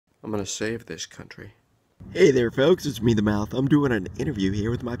I'm gonna save this country. Hey there, folks, it's me, the Mouth. I'm doing an interview here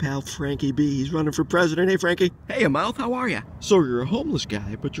with my pal Frankie B. He's running for president. Hey, Frankie. Hey, Mouth, how are ya? So you're a homeless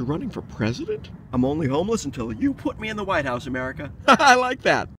guy, but you're running for president? I'm only homeless until you put me in the White House, America. I like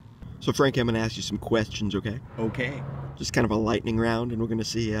that. So, Frankie, I'm going to ask you some questions, okay? Okay. Just kind of a lightning round, and we're going to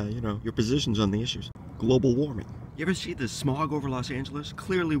see, your positions on the issues. Global warming. You ever see the smog over Los Angeles?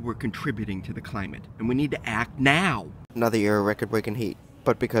 Clearly we're contributing to the climate, and we need to act now. Another year of record-breaking heat.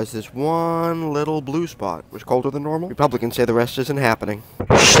 But because there's one little blue spot was colder than normal, Republicans say the rest isn't happening.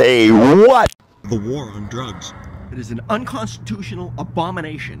 Say what? The war on drugs. It is an unconstitutional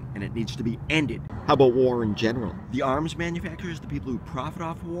abomination, and it needs to be ended. How about war in general? The arms manufacturers, the people who profit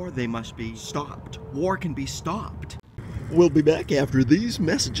off war, they must be stopped. War can be stopped. We'll be back after these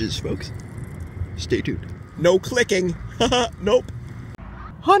messages, folks. Stay tuned. No clicking. Nope.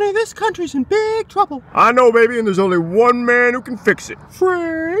 Honey, this country's in big trouble. I know, baby, and there's only one man who can fix it.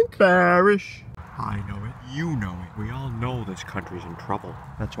 Frank Barish. I know it. You know it. We all know this country's in trouble.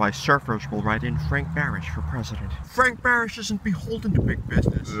 That's why surfers will write in Frank Barish for president. Frank Barish isn't beholden to big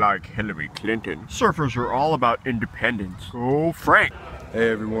business. Like Hillary Clinton. Surfers are all about independence. Go Frank.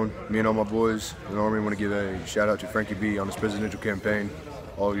 Hey everyone, me and all my boys in the Army want to give a shout out to Frankie B on his presidential campaign.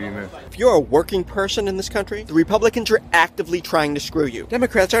 All of you, man. If you're a working person in this country, the Republicans are actively trying to screw you.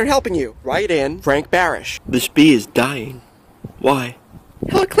 Democrats aren't helping you. Write in Frank Barish. This bee is dying. Why?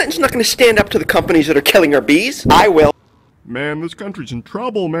 Hillary Clinton's not going to stand up to the companies that are killing our bees. I will. Man, this country's in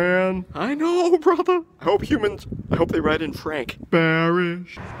trouble, man. I know, brother. I hope they write in Frank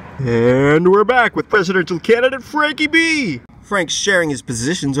Barish. And we're back with presidential candidate Frankie B. Frank's sharing his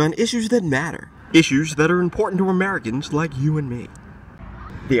positions on issues that matter. Issues that are important to Americans like you and me.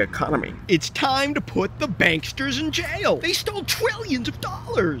 The economy. It's time to put the banksters in jail. They stole trillions of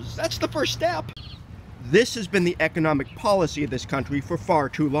dollars. That's the first step. This has been the economic policy of this country for far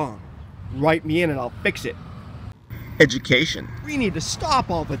too long. Write me in and I'll fix it. Education. We need to stop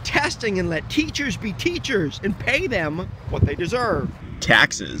all the testing and let teachers be teachers and pay them what they deserve.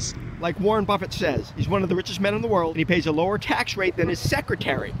 Taxes. Like Warren Buffett says, he's one of the richest men in the world and he pays a lower tax rate than his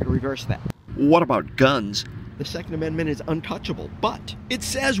secretary. To reverse that. What about guns? The Second Amendment is untouchable, but it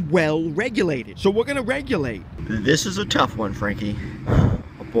says well regulated. So we're gonna regulate. This is a tough one, Frankie.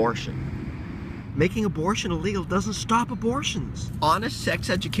 Abortion. Making abortion illegal doesn't stop abortions. Honest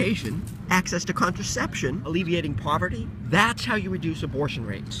sex education, access to contraception, alleviating poverty, that's how you reduce abortion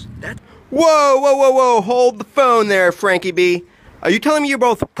rates. Whoa, hold the phone there, Frankie B. Are you telling me you're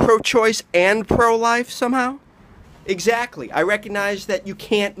both pro-choice and pro-life somehow? Exactly. I recognize that you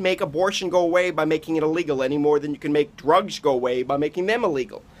can't make abortion go away by making it illegal any more than you can make drugs go away by making them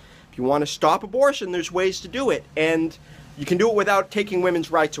illegal. If you want to stop abortion, there's ways to do it, and you can do it without taking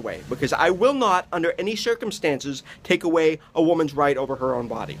women's rights away, because I will not, under any circumstances, take away a woman's right over her own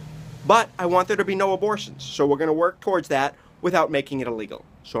body. But I want there to be no abortions, so we're going to work towards that without making it illegal.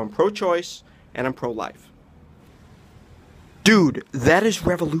 So I'm pro-choice, and I'm pro-life. Dude, that is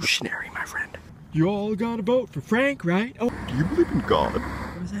revolutionary, my friend. You all gotta vote for Frank, right? Oh, Do you believe in God?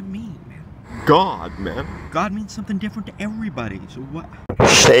 What does that mean, man? God, man. God means something different to everybody, so what?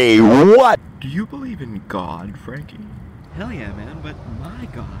 Say what? Do you believe in God, Frankie? Hell yeah, man, but my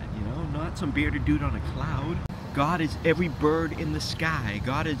God, not some bearded dude on a cloud. God is every bird in the sky.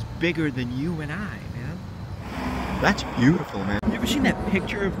 God is bigger than you and I, man. That's beautiful, man. You ever seen that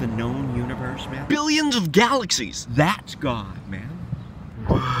picture of the known universe, man? Billions of galaxies. That's God, man.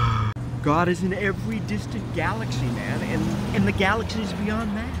 God is in every distant galaxy, man, and the galaxies beyond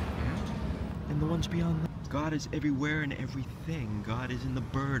that, man. And the ones beyond that. God is everywhere and everything. God is in the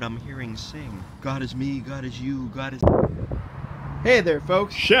bird I'm hearing sing. God is me, God is you, God is... Hey there,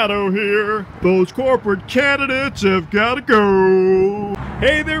 folks. Shadow here. Those corporate candidates have gotta go.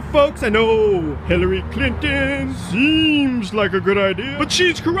 Hey there, folks. I know Hillary Clinton seems like a good idea, but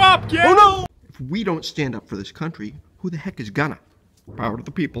she's corrupt, yeah? Oh no! If we don't stand up for this country, who the heck is gonna? Power to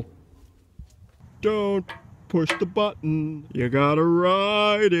the people. Don't push the button. You gotta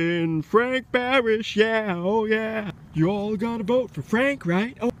write in Frank Barish, yeah, oh yeah. You all gotta vote for Frank,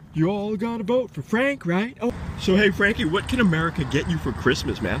 right? Oh, you all gotta vote for Frank, right? Oh. So hey, Frankie, what can America get you for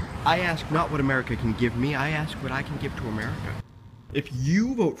Christmas, man? I ask not what America can give me, I ask what I can give to America. If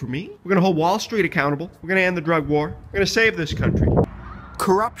you vote for me, we're gonna hold Wall Street accountable, we're gonna end the drug war, we're gonna save this country.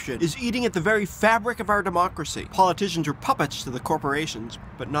 Corruption is eating at the very fabric of our democracy. Politicians are puppets to the corporations,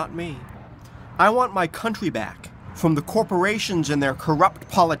 but not me. I want my country back from the corporations and their corrupt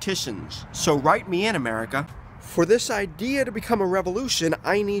politicians. So write me in, America. For this idea to become a revolution,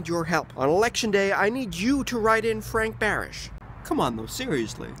 I need your help. On Election Day, I need you to write in Frank Barish. Come on, though,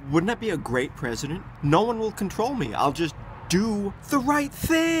 seriously. Wouldn't that be a great president? No one will control me. I'll just do the right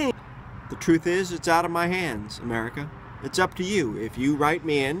thing. The truth is, it's out of my hands, America. It's up to you. If you write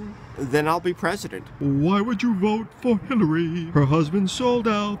me in, then I'll be president. Why would you vote for Hillary? Her husband sold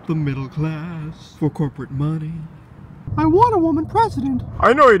out the middle class for corporate money. I want a woman president.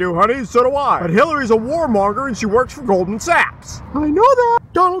 I know you do, honey. So do I. But Hillary's a warmonger and she works for Goldman Sachs. I know that.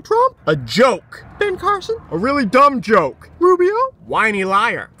 Donald Trump? A joke. Ben Carson? A really dumb joke. Rubio? Whiny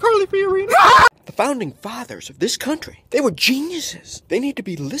liar. Carly Fiorina? The founding fathers of this country, they were geniuses. They need to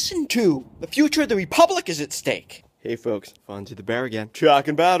be listened to. The future of the republic is at stake. Hey folks, Fonzie the Bear again.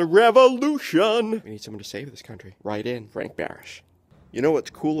 Talking about a revolution. We need someone to save this country. Write in, Frank Barish. You know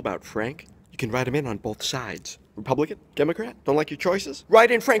what's cool about Frank? You can write him in on both sides. Republican? Democrat? Don't like your choices?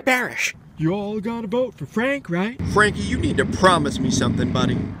 Write in Frank Barish. You all gotta vote for Frank, right? Frankie, you need to promise me something,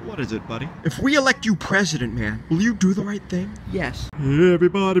 buddy. What is it, buddy? If we elect you president, man, will you do the right thing? Yes.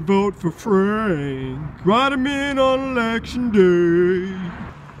 Everybody vote for Frank. Write him in on election day.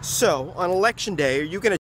 So, on election day, are you gonna